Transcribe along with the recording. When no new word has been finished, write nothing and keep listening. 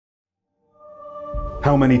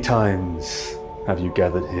How many times have you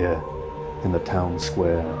gathered here in the town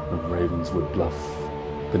square of Ravenswood Bluff,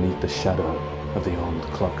 beneath the shadow of the old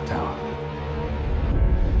Clocktower?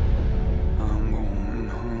 I'm going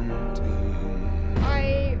hunting.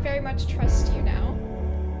 I very much trust you now.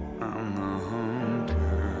 I'm the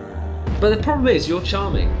hunter. But the problem is, you're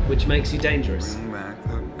charming, which makes you dangerous. Bring back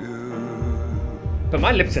the good, But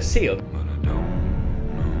my lips are sealed. but I don't know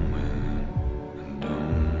when. I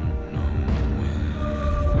don't know when.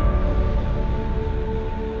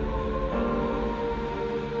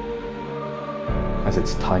 As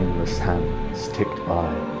its timeless hands ticked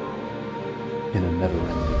by in a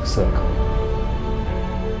never-ending circle,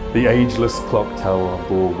 the ageless Clocktower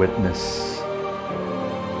bore witness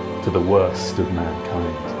to the worst of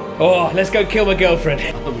mankind. Oh, let's go kill my girlfriend.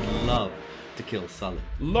 I would love to kill Sully.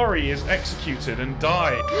 Laurie is executed and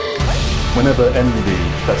died. Whenever envy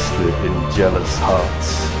festered in jealous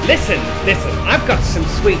hearts, Listen, I've got some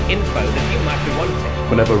sweet info that you might be wanting.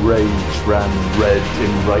 whenever rage ran red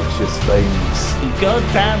in righteous veins,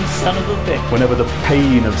 Goddamn son of a bitch. whenever the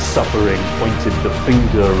pain of suffering pointed the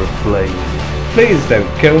finger of blame, Please don't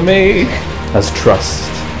kill me. as trust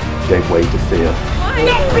gave way to fear,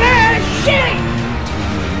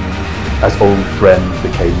 as old friend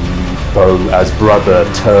became new foe, as brother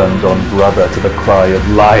turned on brother to the cry of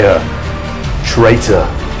liar, traitor,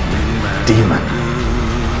 demon.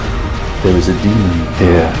 There is a demon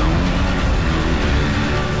here.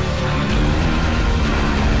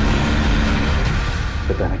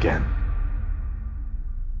 But then again,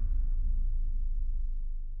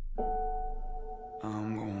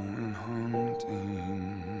 I'm going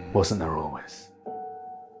hunting. wasn't there always?